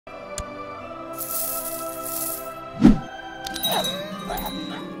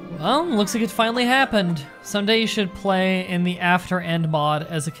Well, looks like it finally happened. Someday you should play in the After End mod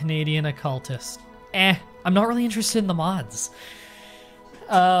as a Canadian occultist. I'm not really interested in the mods.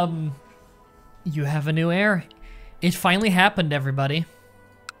 You have a new heir. It finally happened, everybody.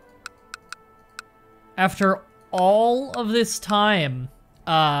 After all of this time,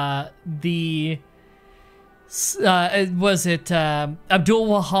 Abdul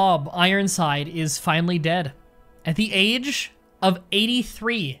Wahab Ironside is finally dead. At the age of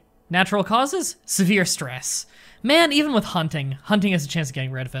 83. Natural causes? Severe stress. Man, even with hunting has a chance of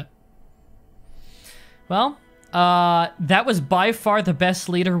getting rid of it. Well, that was by far the best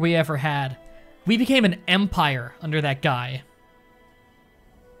leader we ever had. We became an empire under that guy.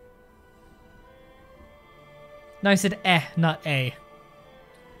 No, I said not a.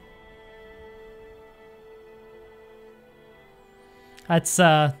 That's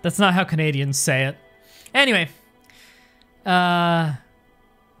not how Canadians say it. Anyway, Badshah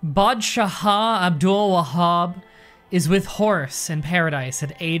Abdul Wahab is with Horus in paradise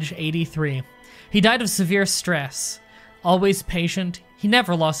at age 83. He died of severe stress. Always patient, he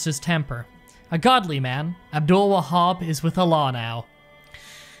never lost his temper. A godly man, Abdul Wahab is with Allah now.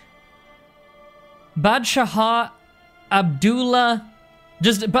 Badshah Abdullah,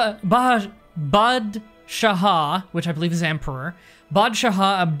 Badshah, which I believe is emperor,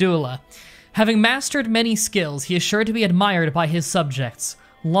 Badshah Abdullah. Having mastered many skills, he is sure to be admired by his subjects.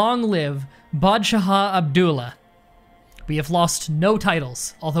 Long live Badshah Abdullah. We have lost no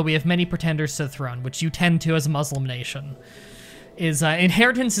titles, although we have many pretenders to the throne, which you tend to as a Muslim nation.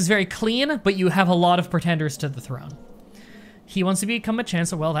 Inheritance is very clean, but you have a lot of pretenders to the throne. He wants to become a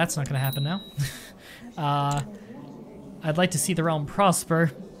chancellor. Well, that's not going to happen now. I'd like to see the realm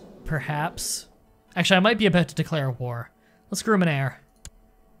prosper, perhaps. Actually, I might be about to declare war. Let's groom an heir.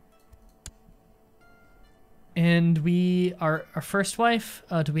 And our first wife,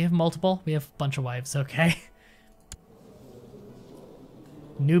 do we have multiple? We have a bunch of wives, okay.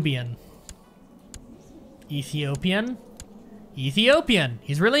 Nubian. Ethiopian. Ethiopian.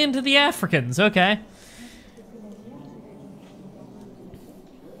 He's really into the Africans, okay.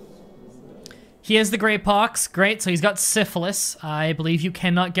 He has the great pox, great, so he's got syphilis. I believe you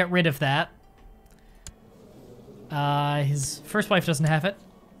cannot get rid of that. His first wife doesn't have it.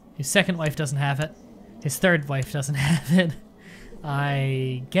 His second wife doesn't have it. His third wife doesn't have it.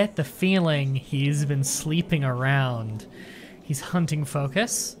 I get the feeling he's been sleeping around. He's hunting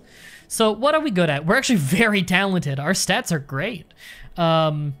focus. So what are we good at? We're actually very talented. Our stats are great.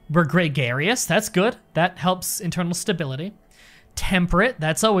 We're gregarious. That's good. That helps internal stability. Temperate.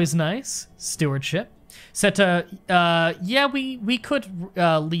 That's always nice. Stewardship. Set to, yeah, we could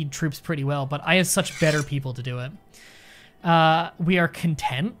lead troops pretty well, but I have such better people to do it. We are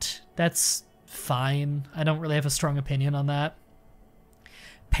content. That's fine. I don't really have a strong opinion on that.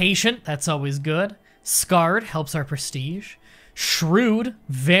 Patient. That's always good. Scarred. Helps our prestige. Shrewd,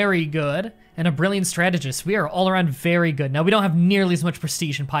 very good, and a brilliant strategist. We are all around very good. Now, we don't have nearly as much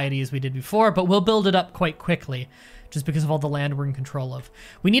prestige and piety as we did before, but we'll build it up quite quickly, just because of all the land we're in control of.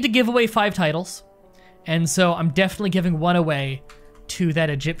 We need to give away 5 titles, and so I'm definitely giving one away to that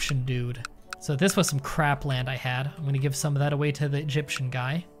Egyptian dude. So this was some crap land I had. I'm going to give some of that away to the Egyptian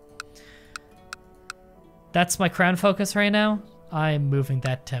guy. That's my crown focus right now. I'm moving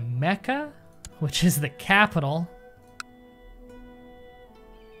that to Mecca, which is the capital.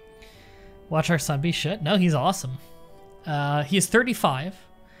 Watch our son be shit. No, he's awesome. He is 35,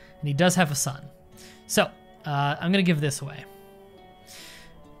 and he does have a son. So, I'm gonna give this away.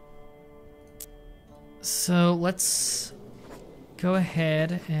 So, let's go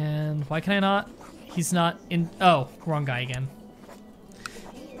ahead and... Why can I not? He's not in... Oh, wrong guy again.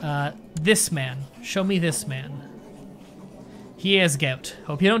 This man. Show me this man. He has gout.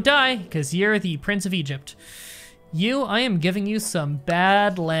 Hope you don't die, because you're the Prince of Egypt. I am giving you some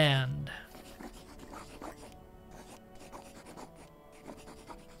bad land.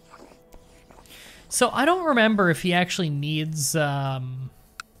 So I don't remember if he actually needs, I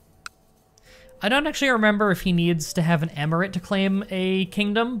don't actually remember if he needs to have an emirate to claim a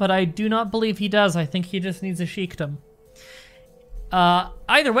kingdom, but I do not believe he does. I think he just needs a sheikhdom.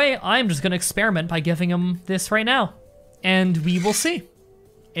 Either way, I'm just going to experiment by giving him this right now. And we will see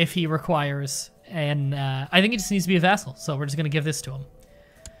if he requires, and I think he just needs to be a vassal, so we're just going to give this to him.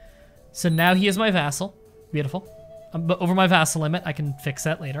 So now he is my vassal. Beautiful. But over my vassal limit, I can fix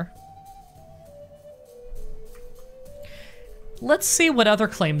that later. Let's see what other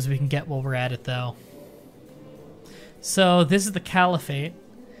claims we can get while we're at it, though. So, this is the Caliphate.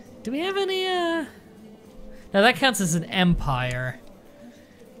 Do we have any, Now, that counts as an empire.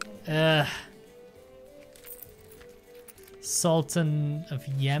 Sultan of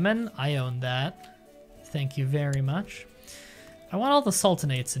Yemen. I own that. Thank you very much. I want all the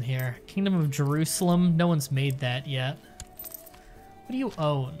sultanates in here. Kingdom of Jerusalem. No one's made that yet. What do you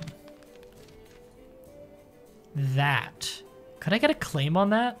own? That. Could I get a claim on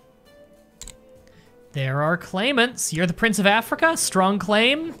that? There are claimants. You're the Prince of Africa. Strong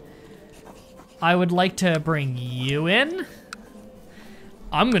claim. I would like to bring you in.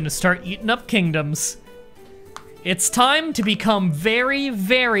 I'm gonna start eating up kingdoms. It's time to become very,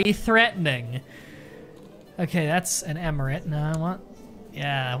 very threatening. Okay, that's an emirate. No,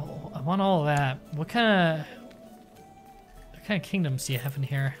 I want all of that. What kind of kingdoms do you have in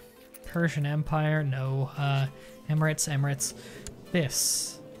here? Persian Empire? No. Emirates.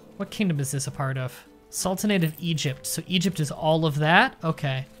 This. What kingdom is this a part of? Sultanate of Egypt. So Egypt is all of that?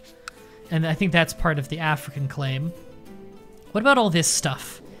 Okay. And I think that's part of the African claim. What about all this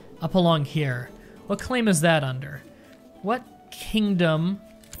stuff up along here? What claim is that under? What kingdom?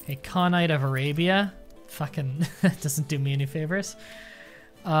 Okay, Khanate of Arabia. Fucking doesn't do me any favors.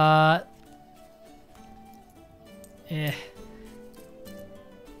 What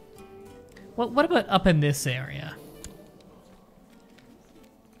about up in this area?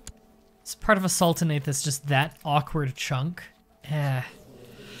 It's part of a sultanate that's just that awkward chunk.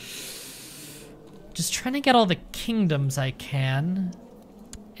 Just trying to get all the kingdoms I can.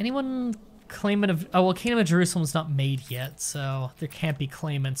 Anyone claimant of... Oh, well, Kingdom of Jerusalem's not made yet, so there can't be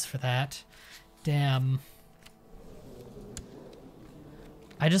claimants for that. Damn.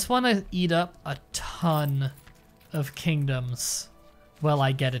 I just want to eat up a ton of kingdoms while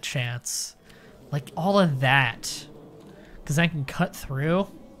I get a chance. Like, all of that. Because I can cut through.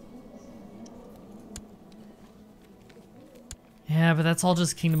 Yeah, but that's all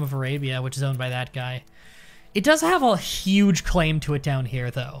just Kingdom of Arabia, which is owned by that guy. It does have a huge claim to it down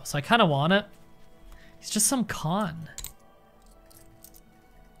here, though, so I kind of want it. He's just some Khan.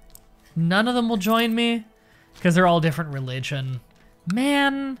 None of them will join me, because they're all different religion.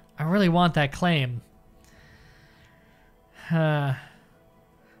 Man, I really want that claim. Well,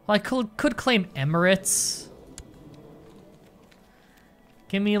 I could claim Emirates.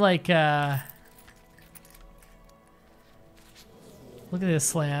 Give me, like, look at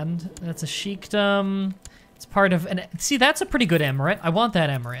this land. That's a sheikhdom. It's part of an... See, that's a pretty good emirate. I want that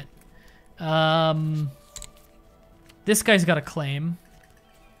emirate. This guy's got a claim.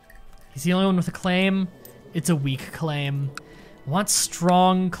 He's the only one with a claim. It's a weak claim. I want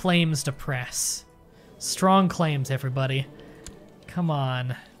strong claims to press. Strong claims, everybody. Come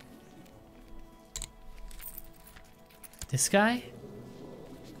on. This guy?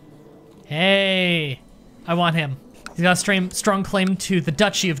 Hey! I want him. He's got a strong claim to the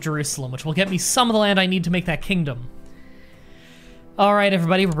Duchy of Jerusalem, which will get me some of the land I need to make that kingdom. All right,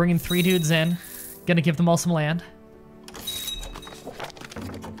 everybody, we're bringing 3 dudes in. Gonna give them all some land.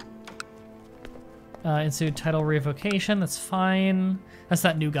 Institute title revocation, that's fine. That's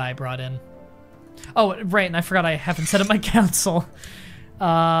that new guy I brought in. Oh, right, and I forgot I haven't set up my council.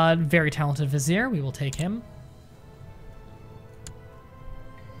 Very talented vizier, we will take him.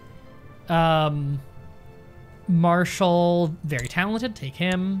 Marshal, very talented, take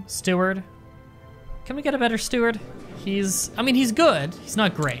him. Steward. Can we get a better steward? I mean, he's good. He's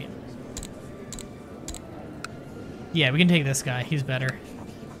not great. Yeah, we can take this guy. He's better.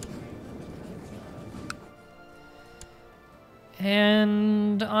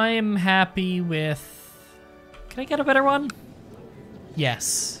 And I'm happy with... Can I get a better one?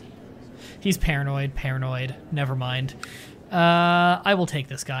 Yes. He's paranoid. Never mind. I will take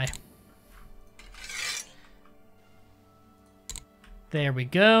this guy. There we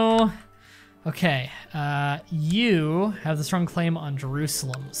go. Okay, you have the strong claim on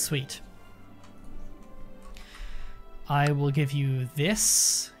Jerusalem. Sweet. I will give you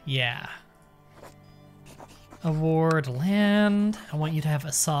this. Yeah. Award land. I want you to have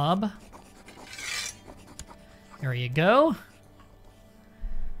Asab. There you go.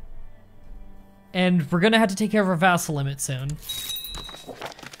 And we're gonna have to take care of our vassal limit soon.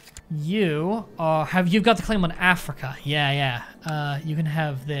 You've got the claim on Africa. Yeah. You can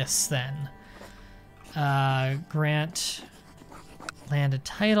have this then. Grant landed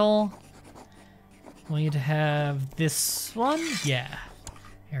title. Want you to have this one? Yeah.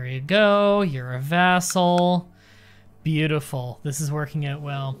 There you go. You're a vassal. Beautiful. This is working out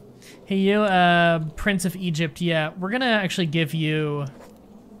well. Hey, you, Prince of Egypt. Yeah, we're gonna actually give you...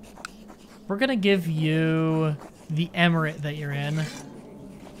 We're gonna give you the emirate that you're in.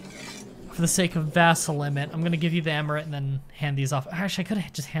 For the sake of vassal limit, I'm gonna give you the emirate and then hand these off. Actually, I could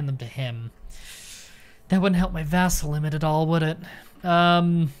just hand them to him. That wouldn't help my vassal limit at all, would it?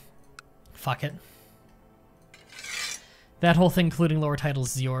 Fuck it. That whole thing, including lower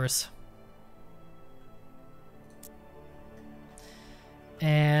titles, is yours.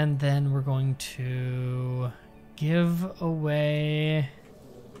 And then we're going to give away...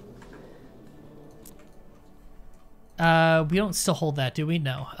 we don't still hold that, do we?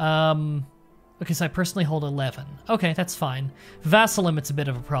 No. Okay, so I personally hold 11. Okay, that's fine. Vassal limit's a bit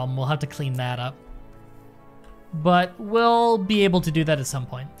of a problem. We'll have to clean that up. But we'll be able to do that at some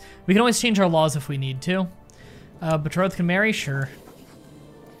point. We can always change our laws if we need to. Betrothed can marry? Sure.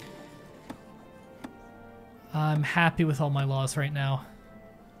 I'm happy with all my laws right now.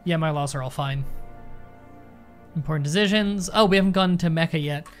 Yeah, my laws are all fine. Important decisions. Oh, we haven't gone to Mecca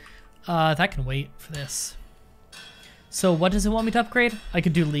yet. That can wait for this. So what does it want me to upgrade? I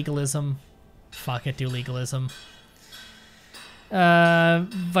could do legalism. Fuck it, do legalism.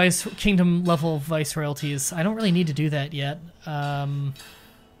 Vice kingdom level vice royalties. I don't really need to do that yet.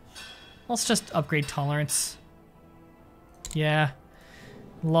 Let's just upgrade tolerance. Yeah.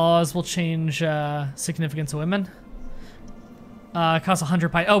 Laws will change significance of women. Costs 100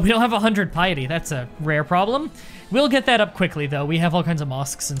 piety. Oh, we don't have 100 piety. That's a rare problem. We'll get that up quickly, though. We have all kinds of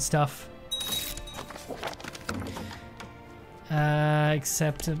mosques and stuff.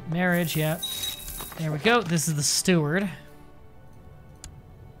 Except marriage, yeah. There we go. This is the steward.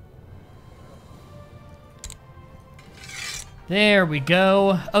 There we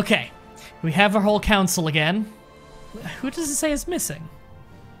go. Okay. We have our whole council again. Who does it say is missing?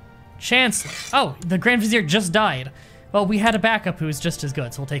 Chancellor. Oh, the Grand Vizier just died. Well, we had a backup who was just as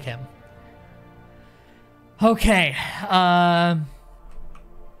good, so we'll take him. Okay.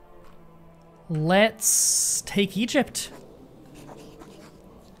 Let's take Egypt.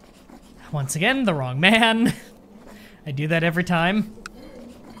 Once again, the wrong man. I do that every time.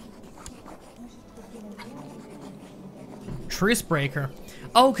 Truce breaker.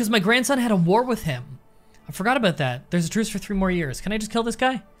 Oh, because my grandson had a war with him. I forgot about that. There's a truce for 3 more years. Can I just kill this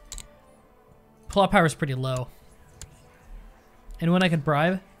guy? Plot power is pretty low. Anyone I could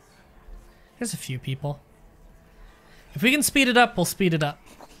bribe? There's a few people. If we can speed it up, we'll speed it up.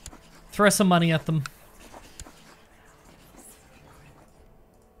 Throw some money at them.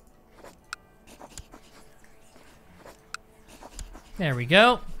 There we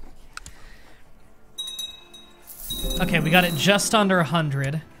go. Okay, we got it just under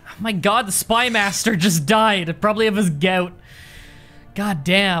 100. Oh my god, the spy master just died. Probably of his gout. God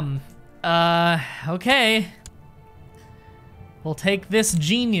damn. Okay. We'll take this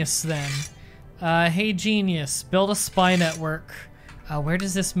genius then. Hey genius, build a spy network. Where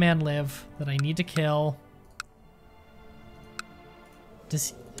does this man live that I need to kill?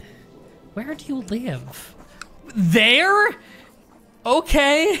 Where do you live? There?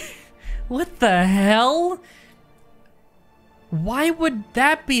 Okay. What the hell? Why would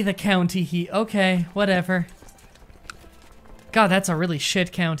that be the county okay, whatever. God, that's a really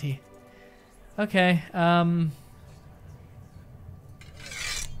shit county. Okay,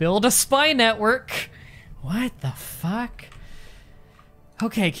 build a spy network. What the fuck?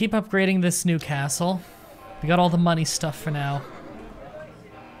 Okay, keep upgrading this new castle. We got all the money stuff for now.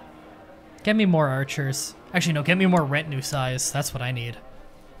 Get me more archers. Actually, no, get me more retinue size. That's what I need.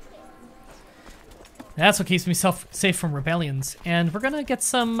 That's what keeps me safe from rebellions. And we're gonna get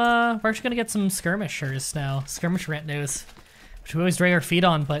some, we're actually gonna get some skirmishers now. Skirmish retinues. Which we always drag our feet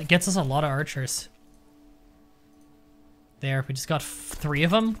on, but it gets us a lot of archers. There, we just got 3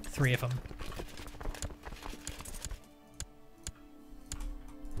 of them? 3 of them.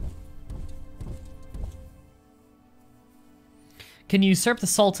 Can you usurp the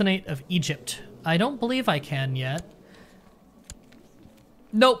Sultanate of Egypt? I don't believe I can yet.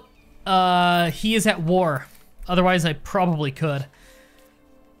 Nope. He is at war. Otherwise, I probably could.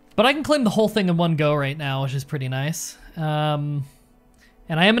 But I can claim the whole thing in one go right now, which is pretty nice. And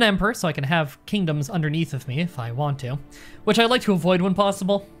I am an emperor, so I can have kingdoms underneath of me if I want to. Which I like to avoid when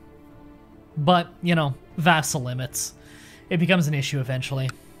possible. But, you know, vassal limits. It becomes an issue eventually.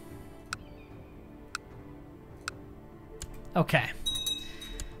 Okay.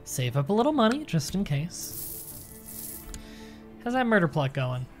 Save up a little money, just in case. How's that murder plot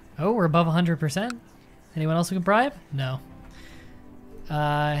going? Oh, we're above 100%? Anyone else who can bribe? No.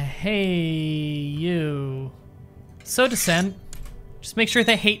 Hey, you. So descend. Just make sure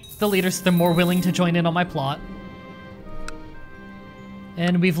they hate the leaders so they're more willing to join in on my plot.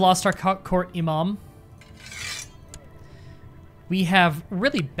 And we've lost our court imam. We have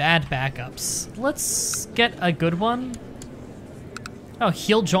really bad backups. Let's get a good one. Oh,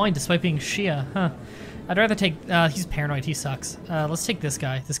 he'll join despite being Shia, huh. I'd rather take, he's paranoid, he sucks. Let's take this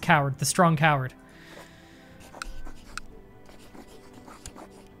guy, this coward, the strong coward.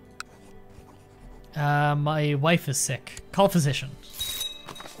 My wife is sick. Call physician.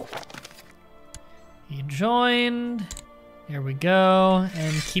 He joined. Here we go.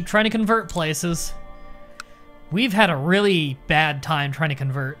 And keep trying to convert places. We've had a really bad time trying to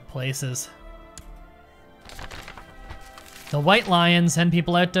convert places. The White Lion, send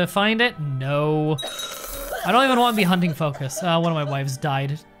people out to find it? No. I don't even want to be hunting focus. One of my wives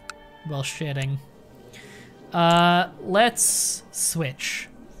died while shitting. Let's switch.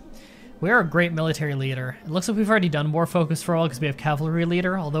 We're a great military leader. It looks like we've already done war focus for all because we have cavalry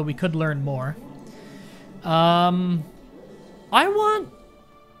leader, although we could learn more. I want...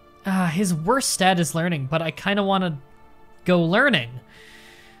 his worst stat is learning, but I kind of want to go learning.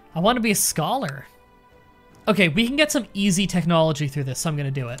 I want to be a scholar. Okay, we can get some easy technology through this, so I'm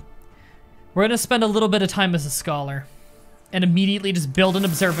going to do it. We're going to spend a little bit of time as a scholar and immediately just build an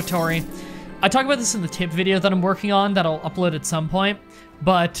observatory. I talk about this in the tip video that I'm working on that I'll upload at some point,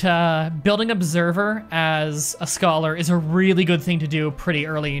 but building observer as a scholar is a really good thing to do pretty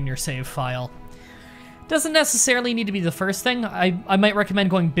early in your save file. Doesn't necessarily need to be the first thing. I might recommend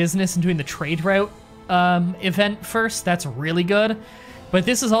going business and doing the trade route event first. That's really good. But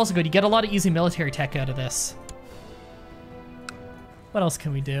this is also good. You get a lot of easy military tech out of this. What else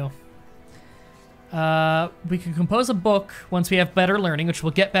can we do? We can compose a book once we have better learning, which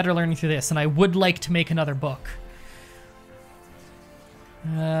we'll get better learning through this, and I would like to make another book.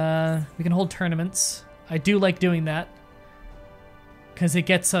 We can hold tournaments. I do like doing that because it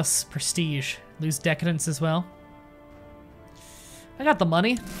gets us prestige. Lose decadence as well. I got the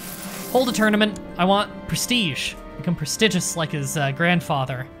money. Hold a tournament. I want prestige. Become prestigious like his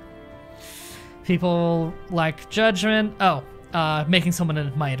grandfather. People lack judgment. Oh, making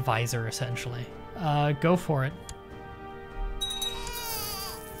someone my advisor, essentially. Go for it.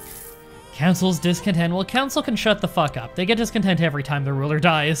 Council's discontent. Well, council can shut the fuck up. They get discontent every time the ruler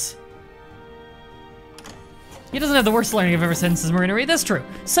dies. He doesn't have the worst learning I've ever seen since Marinery. That's true.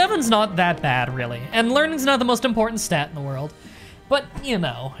 7's not that bad, really. And learning's not the most important stat in the world. But, you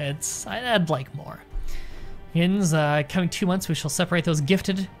know, I'd like more. In coming 2 months, we shall separate those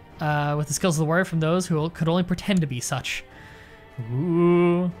gifted with the skills of the warrior from those who could only pretend to be such.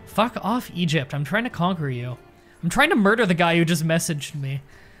 Ooh. Fuck off, Egypt. I'm trying to conquer you. I'm trying to murder the guy who just messaged me.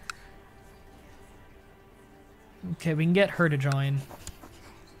 Okay, we can get her to join.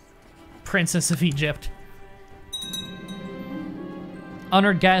 Princess of Egypt.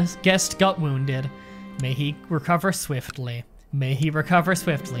 Honored guest got wounded. May he recover swiftly. May he recover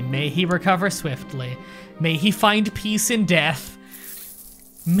swiftly. May he recover swiftly. May he find peace in death.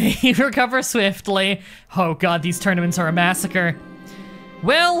 May he recover swiftly. Oh god, these tournaments are a massacre.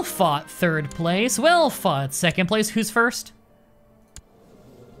 Well fought, 3rd place. Well fought, 2nd place. Who's first?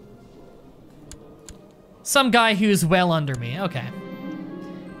 Some guy who's well under me. Okay.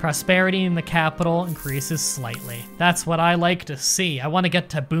 Prosperity in the capital increases slightly. That's what I like to see. I want to get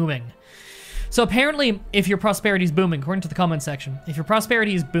to booming. So apparently, if your prosperity is booming, according to the comment section, if your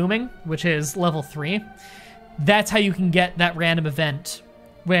prosperity is booming, which is level 3, that's how you can get that random event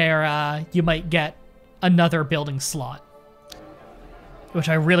where you might get another building slot, which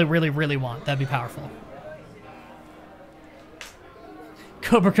I really, really, really want. That'd be powerful.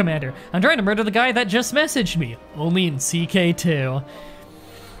 Cobra Commander. I'm trying to murder the guy that just messaged me. Only in CK2.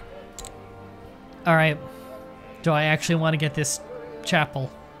 All right. Do I actually want to get this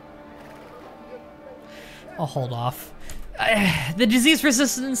chapel? I'll hold off. The disease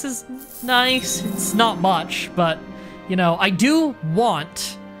resistance is nice. It's not much, but, you know, I do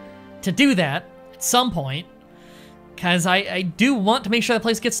want to do that at some point, because I do want to make sure that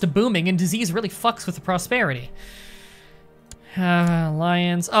place gets to booming, and disease really fucks with the prosperity.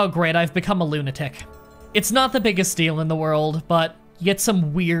 Lions. Oh, great, I've become a lunatic. It's not the biggest deal in the world, but you get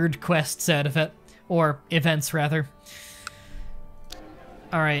some weird quests out of it. Or events, rather.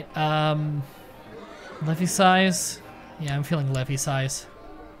 Alright, levy size? Yeah, I'm feeling levy size.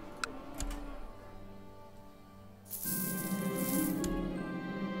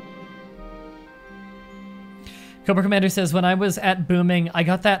 Cobra Commander says, when I was at Booming, I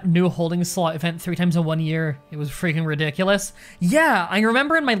got that new holding slot event 3 times in 1 year. It was freaking ridiculous. Yeah, I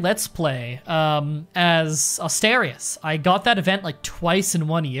remember in my Let's Play, as Asterius, I got that event like twice in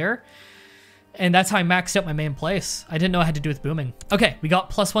 1 year. And that's how I maxed out my main place. I didn't know I had to do with booming. Okay, we got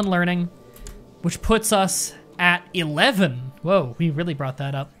 +1 learning, which puts us at 11. Whoa, we really brought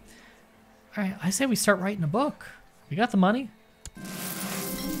that up. All right, I say we start writing a book. We got the money.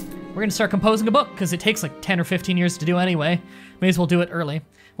 We're gonna start composing a book because it takes like 10 or 15 years to do anyway. May as well do it early.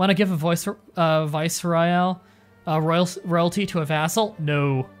 Want to give a viceroyal royalty to a vassal?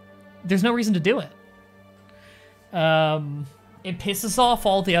 No, there's no reason to do it. It pisses off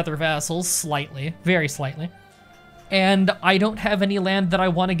all the other vassals slightly, very slightly. And I don't have any land that I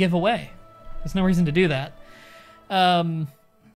want to give away. There's no reason to do that.